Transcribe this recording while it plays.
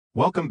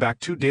Welcome back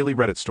to Daily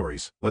Reddit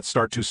Stories. Let's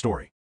start to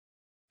story.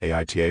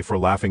 AITA for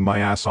laughing my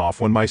ass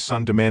off when my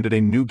son demanded a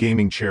new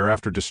gaming chair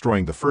after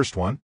destroying the first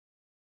one.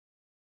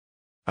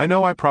 I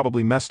know I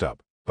probably messed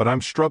up, but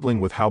I'm struggling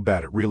with how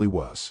bad it really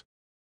was.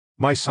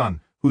 My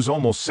son, who's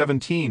almost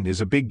 17, is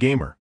a big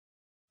gamer.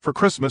 For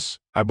Christmas,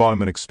 I bought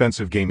him an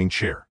expensive gaming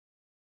chair.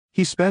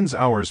 He spends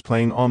hours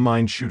playing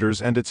online shooters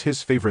and it's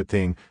his favorite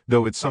thing,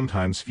 though it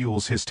sometimes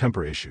fuels his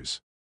temper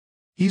issues.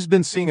 He's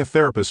been seeing a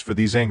therapist for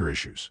these anger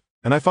issues,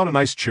 and I thought a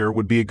nice chair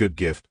would be a good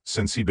gift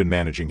since he'd been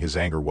managing his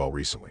anger well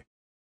recently.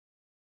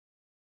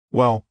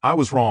 Well, I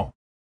was wrong.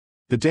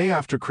 The day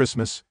after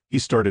Christmas, he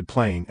started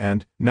playing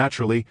and,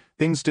 naturally,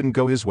 things didn't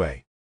go his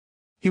way.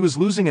 He was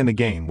losing in the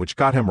game, which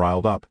got him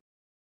riled up.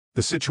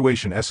 The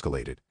situation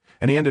escalated,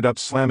 and he ended up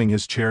slamming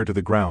his chair to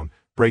the ground,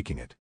 breaking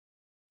it.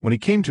 When he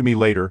came to me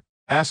later,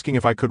 asking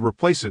if I could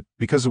replace it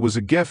because it was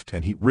a gift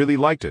and he really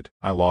liked it,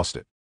 I lost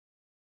it.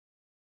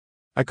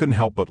 I couldn't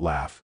help but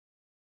laugh.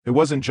 It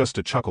wasn't just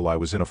a chuckle, I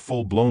was in a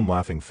full-blown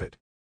laughing fit.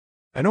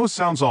 I know it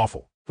sounds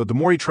awful, but the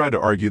more he tried to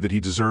argue that he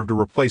deserved a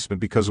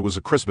replacement because it was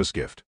a Christmas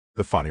gift,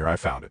 the funnier I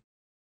found it.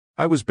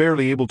 I was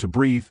barely able to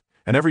breathe,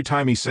 and every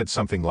time he said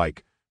something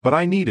like, "But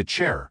I need a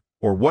chair,"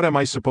 or "What am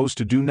I supposed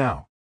to do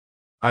now?"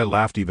 I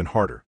laughed even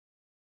harder.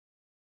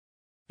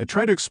 I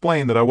tried to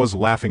explain that I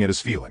wasn't laughing at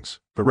his feelings,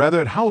 but rather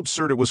at how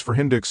absurd it was for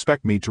him to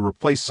expect me to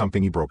replace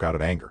something he broke out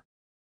of anger.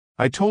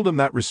 I told him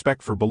that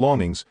respect for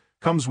belongings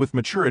comes with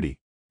maturity,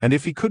 and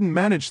if he couldn't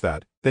manage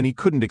that, then he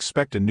couldn't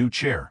expect a new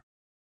chair.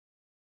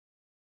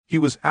 He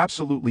was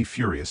absolutely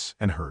furious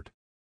and hurt.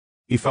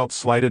 He felt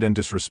slighted and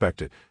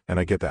disrespected, and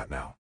I get that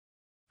now.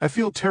 I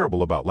feel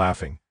terrible about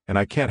laughing, and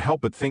I can't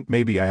help but think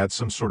maybe I had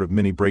some sort of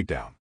mini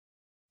breakdown.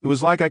 It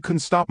was like I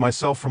couldn't stop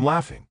myself from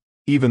laughing,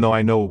 even though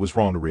I know it was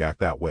wrong to react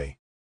that way.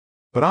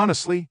 But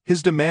honestly,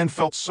 his demand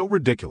felt so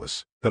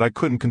ridiculous that I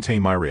couldn't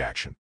contain my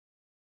reaction.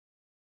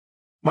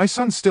 My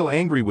son's still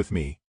angry with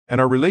me, and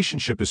our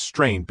relationship is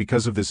strained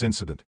because of this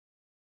incident.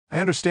 I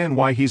understand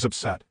why he's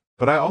upset,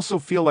 but I also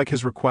feel like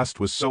his request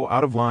was so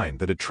out of line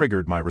that it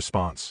triggered my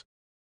response.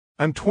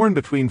 I'm torn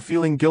between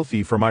feeling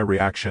guilty for my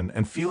reaction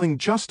and feeling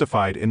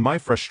justified in my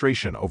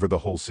frustration over the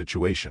whole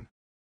situation.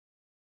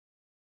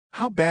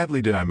 How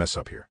badly did I mess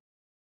up here?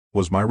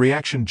 Was my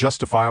reaction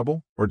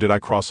justifiable, or did I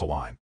cross a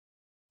line?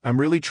 I'm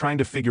really trying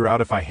to figure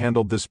out if I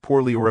handled this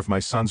poorly or if my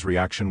son's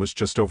reaction was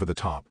just over the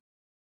top.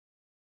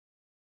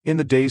 In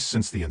the days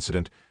since the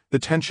incident, the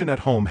tension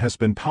at home has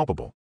been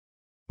palpable.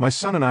 My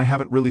son and I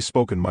haven't really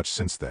spoken much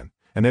since then,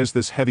 and there's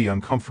this heavy,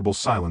 uncomfortable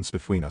silence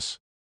between us.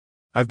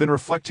 I've been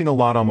reflecting a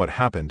lot on what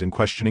happened and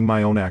questioning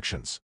my own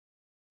actions.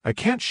 I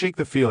can't shake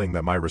the feeling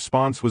that my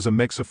response was a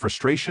mix of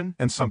frustration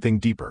and something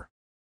deeper.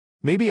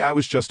 Maybe I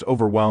was just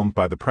overwhelmed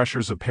by the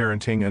pressures of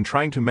parenting and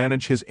trying to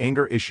manage his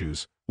anger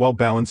issues while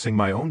balancing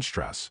my own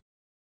stress.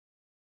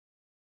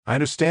 I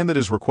understand that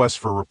his request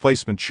for a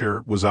replacement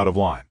chair was out of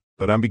line,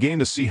 but I'm beginning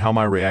to see how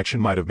my reaction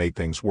might have made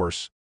things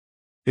worse.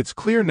 It's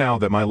clear now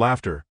that my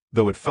laughter,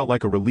 though it felt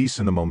like a release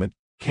in the moment,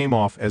 came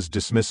off as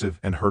dismissive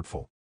and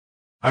hurtful.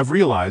 I've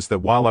realized that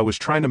while I was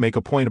trying to make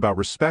a point about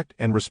respect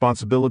and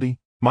responsibility,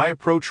 my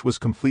approach was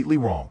completely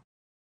wrong.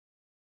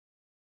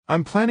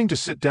 I'm planning to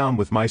sit down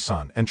with my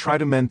son and try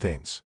to mend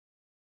things.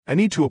 I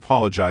need to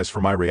apologize for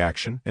my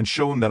reaction and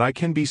show him that I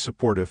can be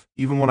supportive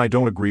even when I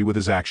don't agree with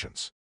his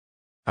actions.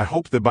 I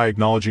hope that by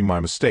acknowledging my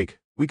mistake,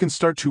 we can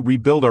start to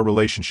rebuild our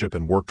relationship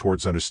and work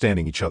towards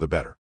understanding each other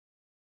better.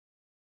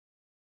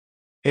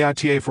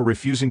 AITA for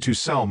refusing to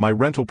sell my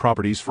rental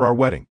properties for our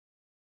wedding.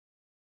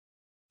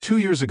 2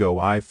 years ago,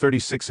 I,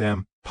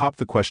 36M, popped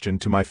the question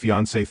to my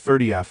fiancée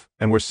 30F,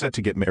 and we're set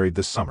to get married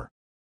this summer.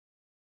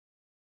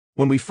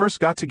 When we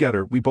first got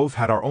together, we both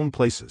had our own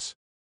places.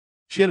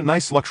 She had a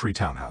nice luxury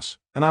townhouse,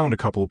 and I owned a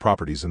couple of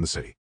properties in the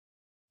city.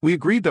 We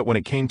agreed that when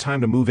it came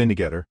time to move in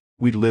together,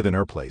 we'd live in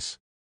her place.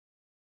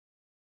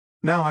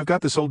 Now I've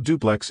got this old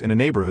duplex in a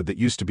neighborhood that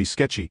used to be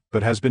sketchy,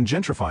 but has been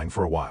gentrifying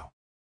for a while.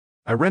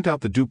 I rent out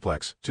the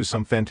duplex to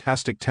some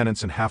fantastic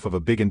tenants in half of a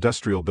big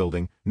industrial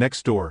building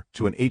next door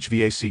to an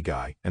HVAC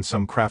guy and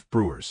some craft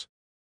brewers.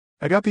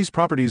 I got these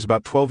properties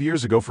about 12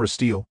 years ago for a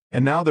steal,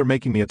 and now they're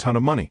making me a ton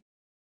of money.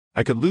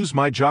 I could lose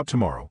my job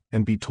tomorrow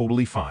and be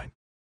totally fine.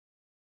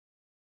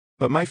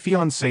 But my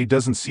fiancée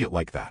doesn't see it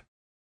like that.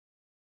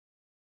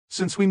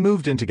 Since we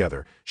moved in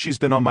together, she's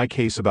been on my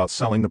case about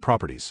selling the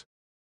properties.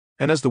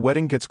 And as the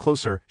wedding gets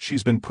closer,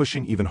 she's been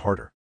pushing even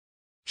harder.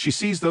 She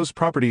sees those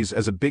properties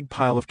as a big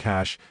pile of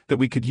cash that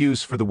we could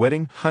use for the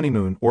wedding,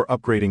 honeymoon, or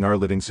upgrading our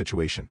living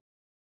situation.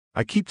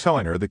 I keep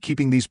telling her that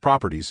keeping these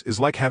properties is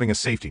like having a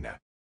safety net.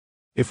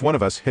 If one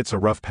of us hits a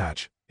rough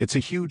patch, it's a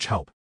huge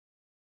help.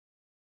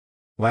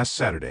 Last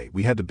Saturday,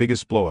 we had the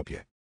biggest blow-up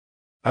yet.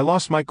 I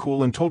lost my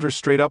cool and told her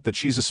straight up that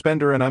she's a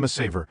spender and I'm a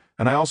saver,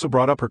 and I also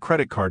brought up her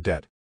credit card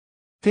debt.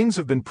 Things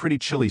have been pretty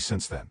chilly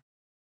since then.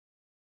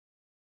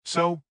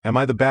 So, am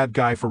I the bad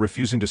guy for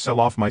refusing to sell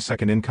off my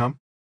second income?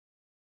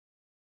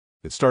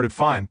 It started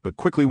fine, but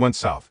quickly went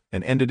south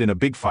and ended in a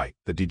big fight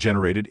that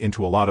degenerated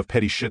into a lot of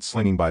petty shit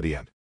slinging by the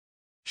end.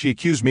 She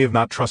accused me of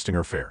not trusting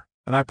her fair,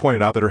 and I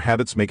pointed out that her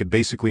habits make it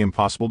basically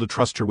impossible to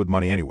trust her with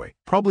money anyway.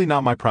 Probably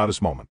not my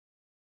proudest moment.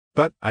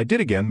 But I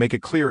did again make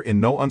it clear in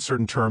no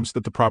uncertain terms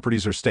that the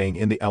properties are staying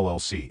in the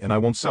LLC and I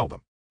won't sell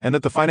them, and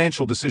that the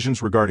financial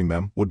decisions regarding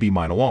them would be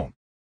mine alone.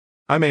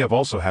 I may have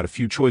also had a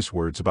few choice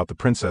words about the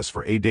princess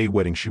for a day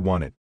wedding she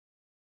wanted.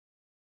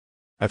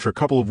 After a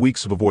couple of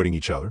weeks of avoiding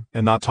each other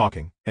and not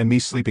talking, and me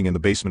sleeping in the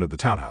basement of the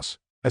townhouse,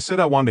 I said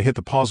I wanted to hit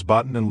the pause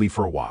button and leave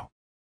for a while.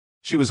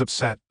 She was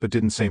upset, but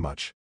didn't say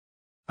much.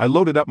 I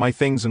loaded up my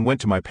things and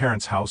went to my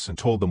parents' house and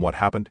told them what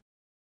happened.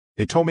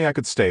 They told me I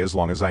could stay as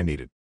long as I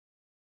needed.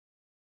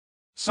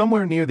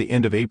 Somewhere near the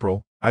end of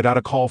April, I got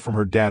a call from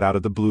her dad out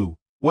of the blue.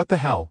 What the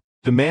hell?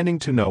 Demanding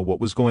to know what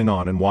was going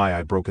on and why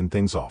I'd broken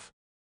things off.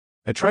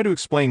 I tried to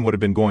explain what had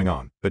been going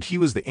on, but he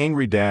was the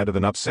angry dad of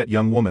an upset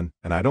young woman,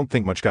 and I don't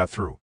think much got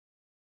through.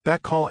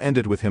 That call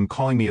ended with him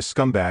calling me a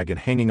scumbag and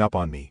hanging up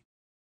on me.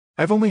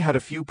 I've only had a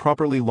few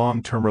properly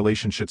long-term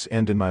relationships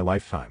end in my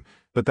lifetime,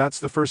 but that's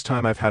the first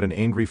time I've had an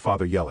angry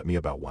father yell at me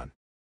about one.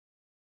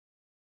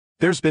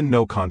 There's been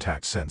no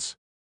contact since.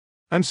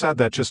 I'm sad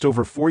that just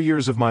over 4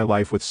 years of my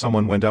life with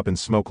someone went up in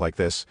smoke like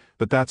this,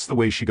 but that's the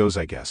way she goes,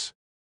 I guess.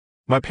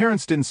 My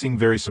parents didn't seem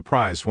very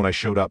surprised when I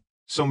showed up,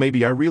 so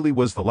maybe I really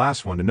was the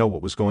last one to know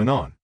what was going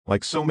on,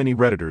 like so many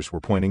Redditors were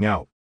pointing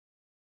out.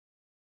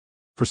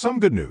 For some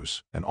good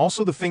news, and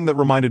also the thing that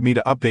reminded me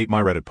to update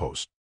my Reddit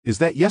post, is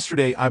that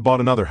yesterday I bought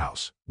another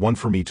house, one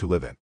for me to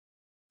live in.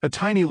 A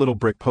tiny little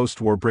brick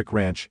post-war brick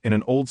ranch in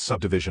an old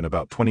subdivision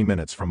about 20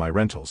 minutes from my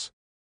rentals.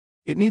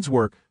 It needs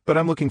work, but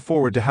I'm looking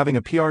forward to having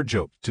a PR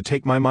joke to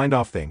take my mind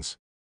off things.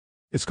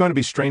 It's going to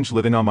be strange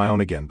living on my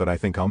own again, but I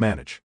think I'll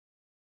manage.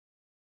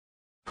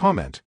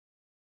 Comment.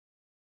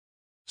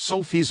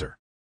 Soul Feezer.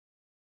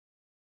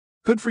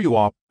 Good for you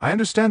all. I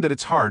understand that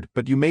it's hard,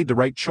 but you made the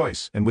right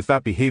choice, and with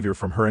that behavior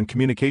from her and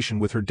communication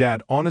with her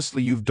dad,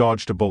 honestly you've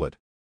dodged a bullet.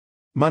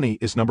 Money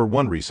is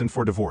 #1 reason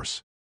for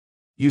divorce.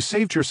 You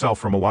saved yourself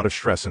from a lot of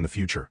stress in the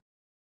future.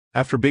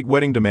 After big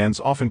wedding demands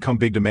often come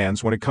big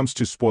demands when it comes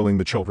to spoiling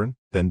the children,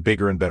 then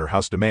bigger and better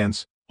house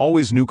demands,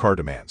 always new car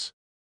demands.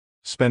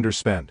 Spenders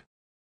spend.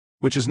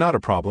 Which is not a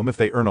problem if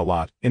they earn a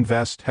lot,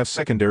 invest, have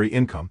secondary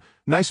income,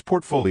 nice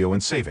portfolio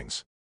and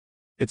savings.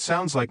 It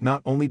sounds like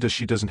not only does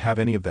she doesn't have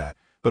any of that,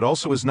 but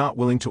also is not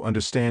willing to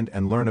understand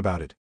and learn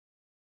about it.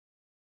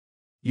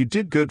 You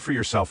did good for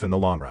yourself in the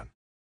long run.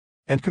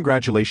 And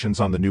congratulations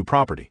on the new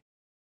property.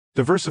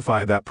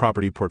 Diversify that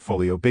property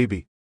portfolio,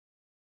 baby.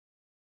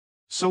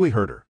 Silly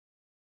herder.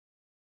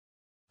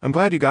 I'm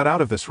glad you got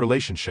out of this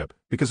relationship,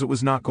 because it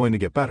was not going to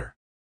get better.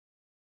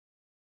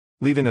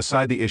 Leaving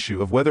aside the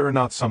issue of whether or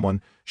not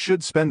someone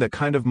should spend that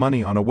kind of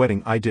money on a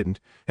wedding, I didn't,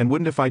 and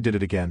wouldn't if I did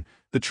it again.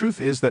 The truth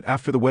is that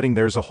after the wedding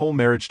there's a whole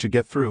marriage to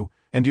get through,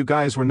 and you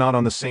guys were not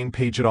on the same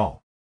page at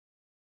all.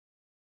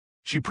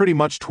 She pretty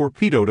much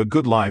torpedoed a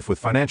good life with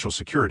financial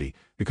security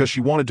because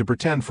she wanted to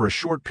pretend for a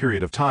short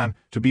period of time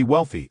to be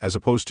wealthy as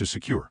opposed to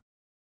secure.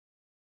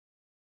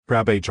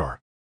 Grab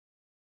HR.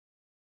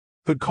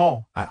 Good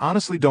call. I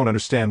honestly don't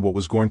understand what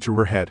was going through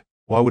her head.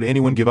 Why would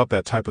anyone give up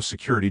that type of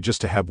security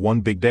just to have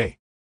one big day?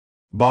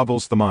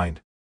 Boggles the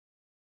mind.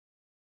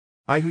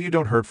 I who you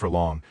don't hurt for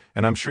long,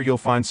 and I'm sure you'll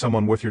find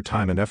someone worth your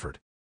time and effort.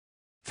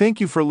 Thank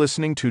you for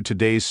listening to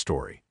today's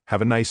story.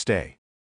 Have a nice day.